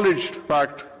officially acknowledged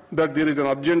fact that there is an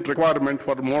urgent requirement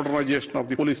for modernization of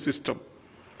the police system,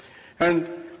 and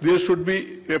there should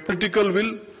be a political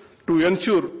will to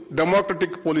ensure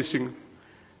democratic policing.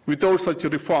 Without such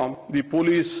reform, the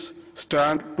police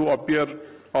stand to appear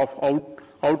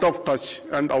out of touch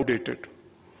and outdated.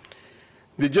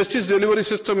 The justice delivery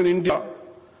system in India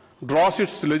draws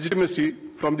its legitimacy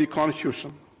from the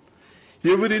Constitution.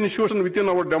 Every institution within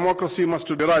our democracy must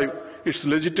derive its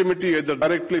legitimacy either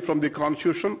directly from the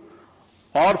Constitution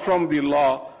or from the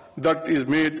law that is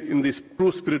made in the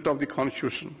true spirit of the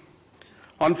Constitution.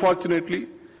 Unfortunately,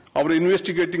 our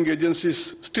investigating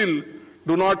agencies still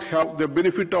do not have the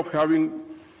benefit of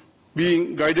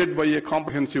being guided by a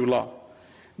comprehensive law.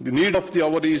 The need of the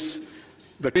hour is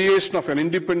the creation of an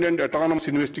independent, autonomous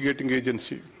investigating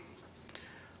agency.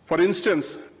 For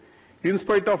instance, in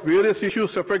spite of various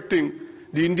issues affecting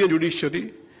the Indian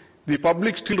judiciary, the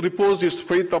public still reposes its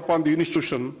faith upon the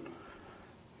institution.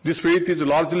 This faith is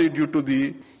largely due to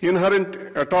the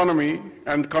inherent autonomy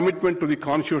and commitment to the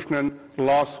Constitution and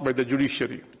laws by the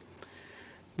judiciary.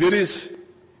 There is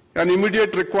an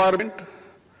immediate requirement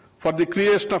for the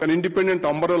creation of an independent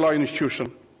umbrella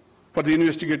institution for the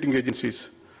investigating agencies,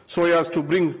 so as to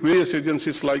bring various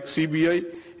agencies like CBI,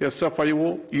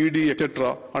 SFIO, ED,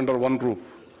 etc. under one roof.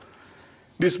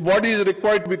 This body is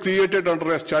required to be created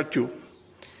under a statute,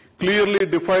 clearly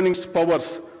defining its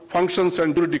powers, functions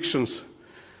and jurisdictions.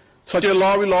 Such a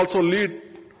law will also lead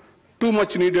to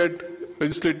much needed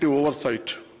legislative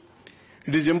oversight.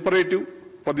 It is imperative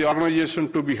for the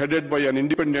organization to be headed by an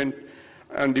independent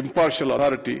and impartial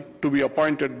authority to be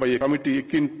appointed by a committee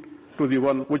akin to the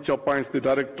one which appoints the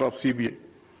director of CBI.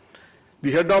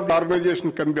 The head of the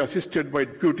organization can be assisted by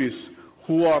deputies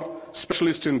who are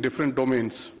specialists in different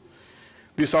domains.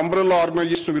 This umbrella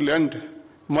organization will end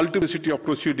multiplicity of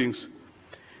proceedings.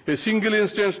 A single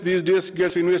instance these days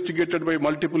gets investigated by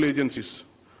multiple agencies,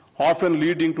 often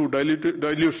leading to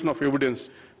dilution of evidence,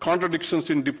 contradictions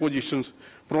in depositions,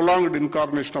 prolonged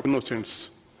incarnation of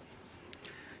innocence.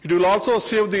 It will also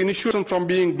save the institution from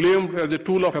being blamed as a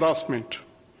tool of harassment.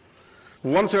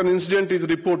 Once an incident is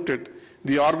reported,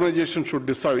 the organization should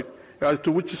decide as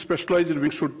to which specialized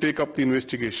wing should take up the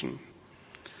investigation.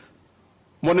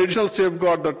 One additional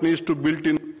safeguard that needs to be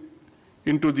built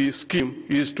into the scheme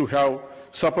is to have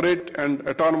separate and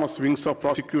autonomous wings of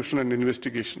prosecution and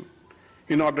investigation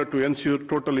in order to ensure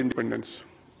total independence.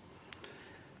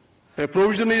 A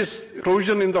provision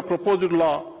in the proposed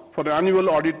law for the annual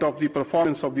audit of the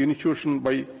performance of the institution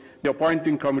by the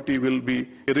appointing committee will be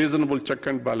a reasonable check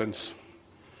and balance.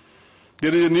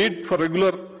 There is a need for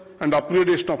regular and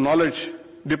upgradation of knowledge,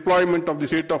 deployment of the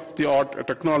state-of-the-art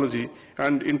technology,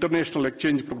 and international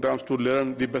exchange programs to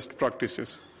learn the best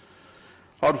practices.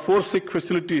 Our forensic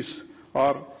facilities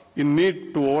are in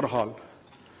need to overhaul,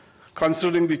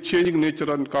 considering the changing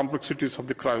nature and complexities of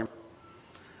the crime.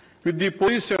 With the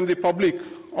police and the public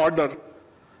order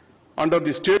under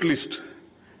the state list,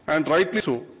 and rightly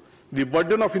so. The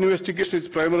burden of investigation is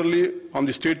primarily on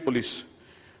the state police.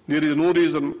 There is no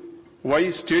reason why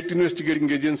state investigating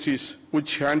agencies,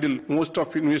 which handle most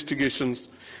of investigations,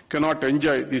 cannot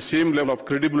enjoy the same level of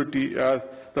credibility as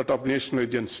that of the national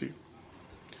agency.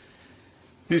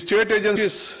 The state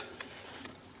agencies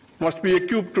must be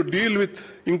equipped to deal with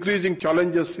increasing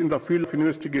challenges in the field of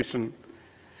investigation.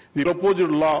 The proposed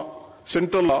law,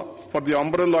 central law for the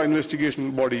umbrella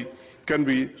investigation body, can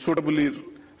be suitably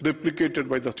replicated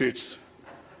by the states.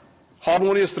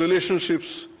 Harmonious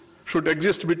relationships should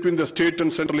exist between the state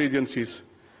and central agencies.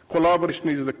 Collaboration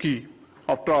is the key.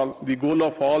 After all, the goal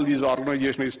of all these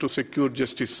organizations is to secure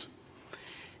justice.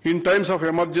 In times of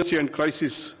emergency and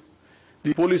crisis,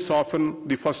 the police are often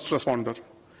the first responder.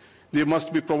 They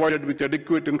must be provided with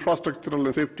adequate infrastructural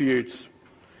and safety aids.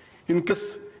 In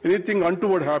case anything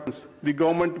untoward happens, the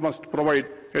government must provide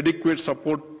adequate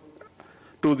support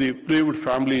to the bereaved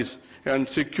families and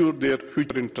secure their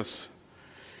future interests.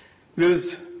 There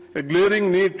is a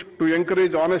glaring need to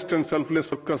encourage honest and selfless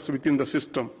workers within the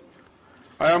system.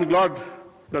 I am glad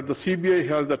that the CBI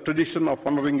has the tradition of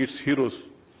honoring its heroes.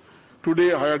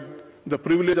 Today I had the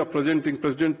privilege of presenting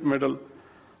President Medal,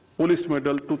 Police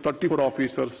Medal to 34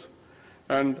 officers,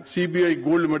 and CBI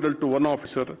Gold Medal to 1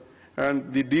 officer,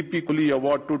 and the DP Kohli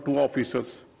Award to 2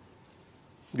 officers.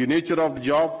 The nature of the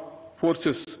job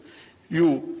forces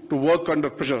you to work under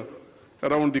pressure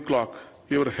around the clock.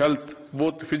 Your health,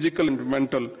 both physical and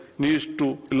mental, needs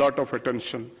a lot of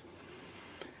attention.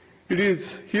 It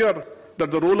is here that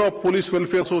the role of police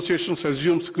welfare associations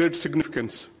assumes great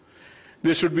significance.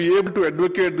 They should be able to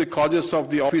advocate the causes of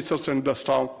the officers and the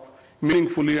staff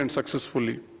meaningfully and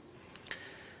successfully.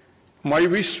 My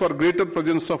wish for greater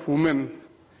presence of women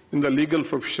in the legal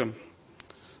profession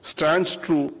stands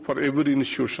true for every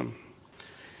institution.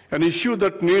 An issue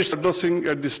that needs addressing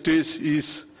at this stage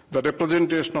is the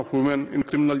representation of women in the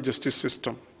criminal justice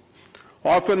system.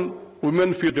 Often,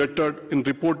 women feel deterred in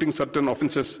reporting certain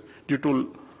offences due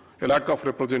to a lack of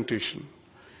representation.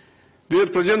 Their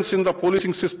presence in the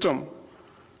policing system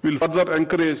will further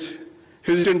encourage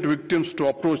hesitant victims to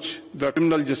approach the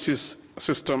criminal justice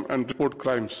system and report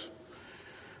crimes.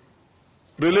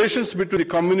 Relations between the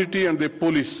community and the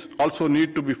police also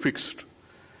need to be fixed.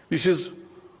 This is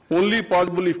only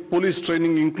possible if police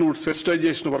training includes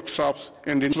sensitization workshops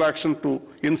and interaction to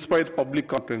inspire public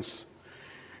confidence.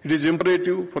 It is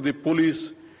imperative for the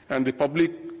police and the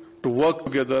public to work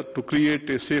together to create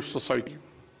a safe society.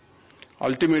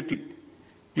 Ultimately,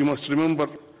 you must remember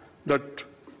that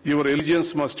your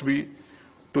allegiance must be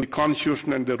to the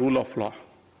Constitution and the rule of law,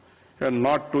 and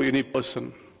not to any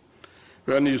person.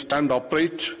 When you stand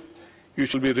upright, you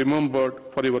shall be remembered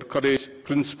for your courage,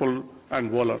 principle, and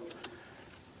valor.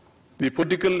 The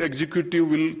political executive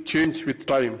will change with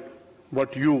time,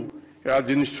 but you, as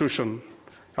an institution,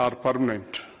 are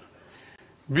permanent.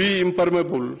 Be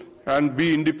impermeable and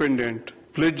be independent.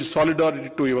 Pledge solidarity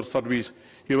to your service.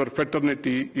 Your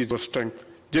fraternity is your strength.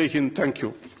 Jai Hind, thank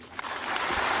you.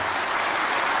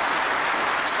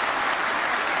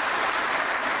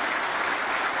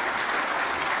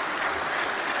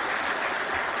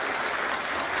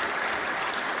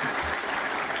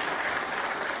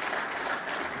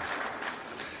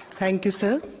 Thank you,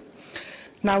 sir.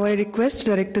 Now I request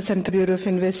Director Central Bureau of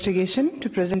Investigation to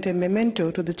present a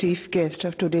memento to the chief guest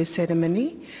of today's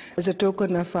ceremony as a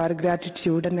token of our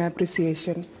gratitude and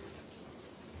appreciation.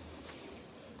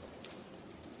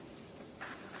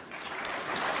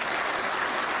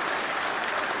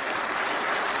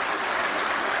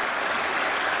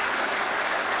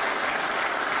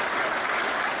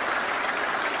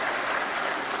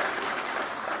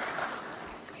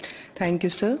 Thank you,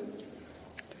 sir.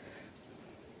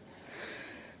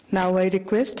 Now I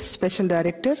request Special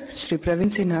Director Shri Praveen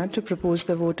Sinha to propose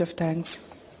the vote of thanks.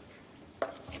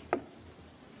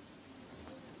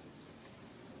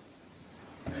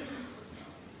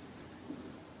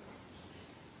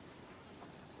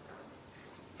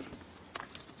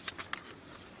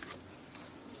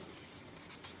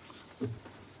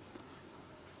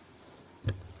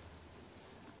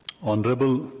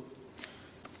 Hon'ble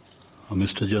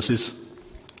Mr. Justice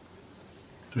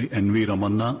Sri N.V.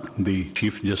 Ramana, the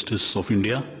Chief Justice of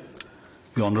India,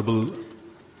 the Honorable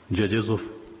Judges of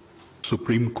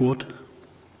Supreme Court,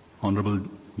 Honorable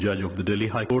Judge of the Delhi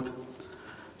High Court,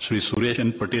 Sri Suresh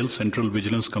N. Patel, Central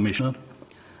Vigilance Commissioner,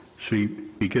 Sri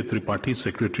P.K. Tripathi,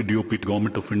 Secretary DOP,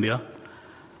 Government of India,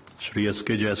 Sri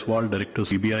S.K. Jaiswal, Director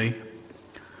CBI,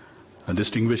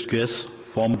 distinguished guests,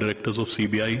 former directors of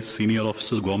CBI, senior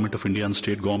officers, Government of India and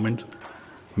state government,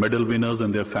 medal winners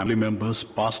and their family members,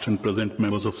 past and present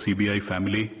members of CBI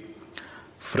family,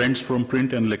 friends from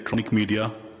print and electronic media,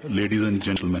 ladies and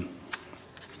gentlemen.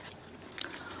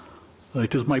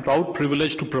 It is my proud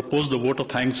privilege to propose the vote of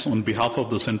thanks on behalf of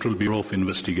the Central Bureau of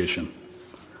Investigation.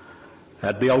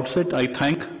 At the outset, I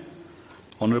thank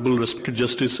Honorable Respected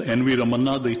Justice N.V.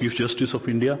 Ramana, the Chief Justice of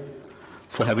India,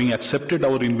 for having accepted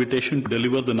our invitation to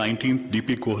deliver the 19th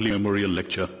D.P. Kohli Memorial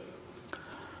Lecture.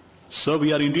 Sir,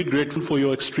 we are indeed grateful for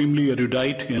your extremely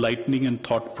erudite, enlightening and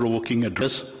thought-provoking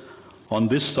address on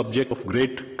this subject of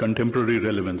great contemporary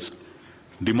relevance: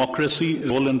 democracy,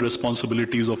 role and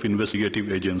responsibilities of investigative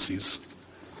agencies.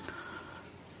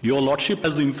 Your Lordship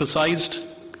has emphasized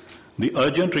the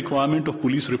urgent requirement of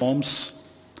police reforms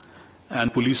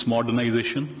and police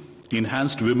modernization,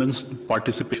 enhanced women's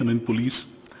participation in police,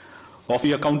 of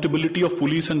the accountability of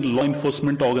police and law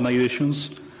enforcement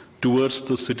organizations towards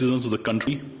the citizens of the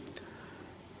country.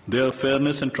 Their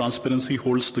fairness and transparency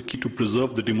holds the key to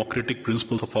preserve the democratic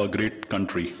principles of our great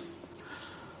country.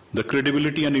 The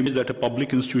credibility and image that a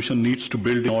public institution needs to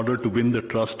build in order to win the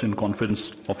trust and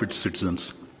confidence of its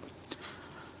citizens.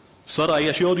 Sir, I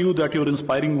assure you that your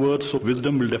inspiring words of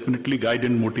wisdom will definitely guide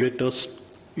and motivate us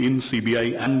in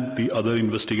CBI and the other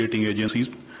investigating agencies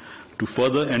to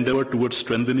further endeavor towards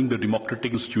strengthening the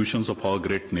democratic institutions of our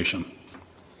great nation.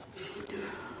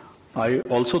 I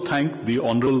also thank the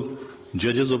Honorable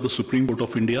Judges of the Supreme Court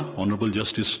of India, Honorable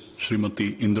Justice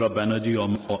Srimati Indra Banerjee,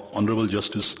 Honorable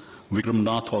Justice Vikram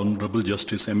Nath, Honorable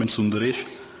Justice M.N. Sundaresh,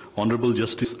 Honorable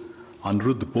Justice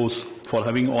Aniruddha Bose, for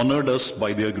having honored us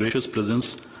by their gracious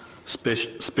presence,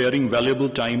 sparing valuable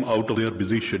time out of their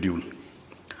busy schedule.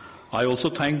 I also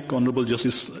thank Honorable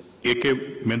Justice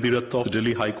A.K. Mendiratta of the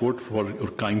Delhi High Court for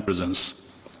your kind presence.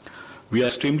 We are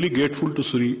extremely grateful to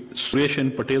Sri Suresh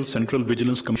N. Patel, Central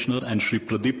Vigilance Commissioner, and Sri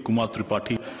Pradeep Kumar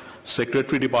Tripathi,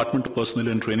 Secretary, Department of Personnel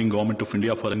and Training, Government of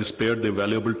India, for having spared their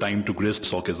valuable time to grace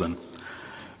this occasion.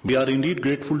 We are indeed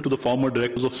grateful to the former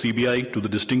directors of CBI, to the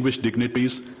distinguished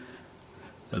dignitaries,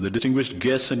 the distinguished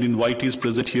guests and invitees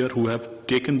present here who have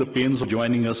taken the pains of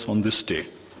joining us on this day.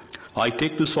 I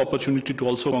take this opportunity to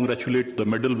also congratulate the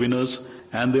medal winners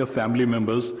and their family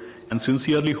members and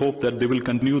sincerely hope that they will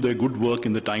continue their good work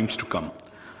in the times to come.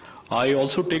 I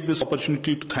also take this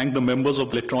opportunity to thank the members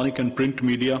of the electronic and print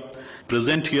media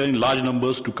present here in large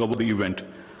numbers to cover the event.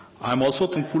 I am also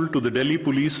thankful to the Delhi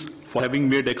Police for having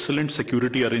made excellent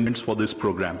security arrangements for this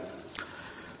program.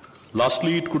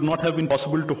 Lastly, it could not have been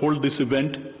possible to hold this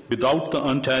event without the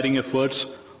untiring efforts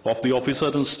of the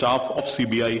officers and staff of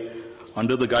CBI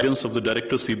under the guidance of the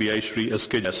Director CBI, Shri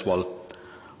S.K. Jaiswal.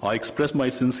 I express my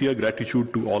sincere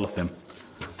gratitude to all of them.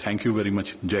 Thank you very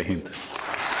much. Jai Hind.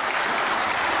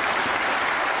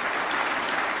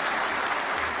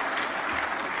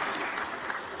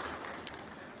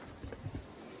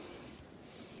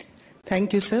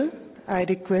 Thank you, sir. I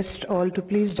request all to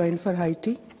please join for high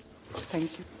tea.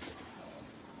 Thank you.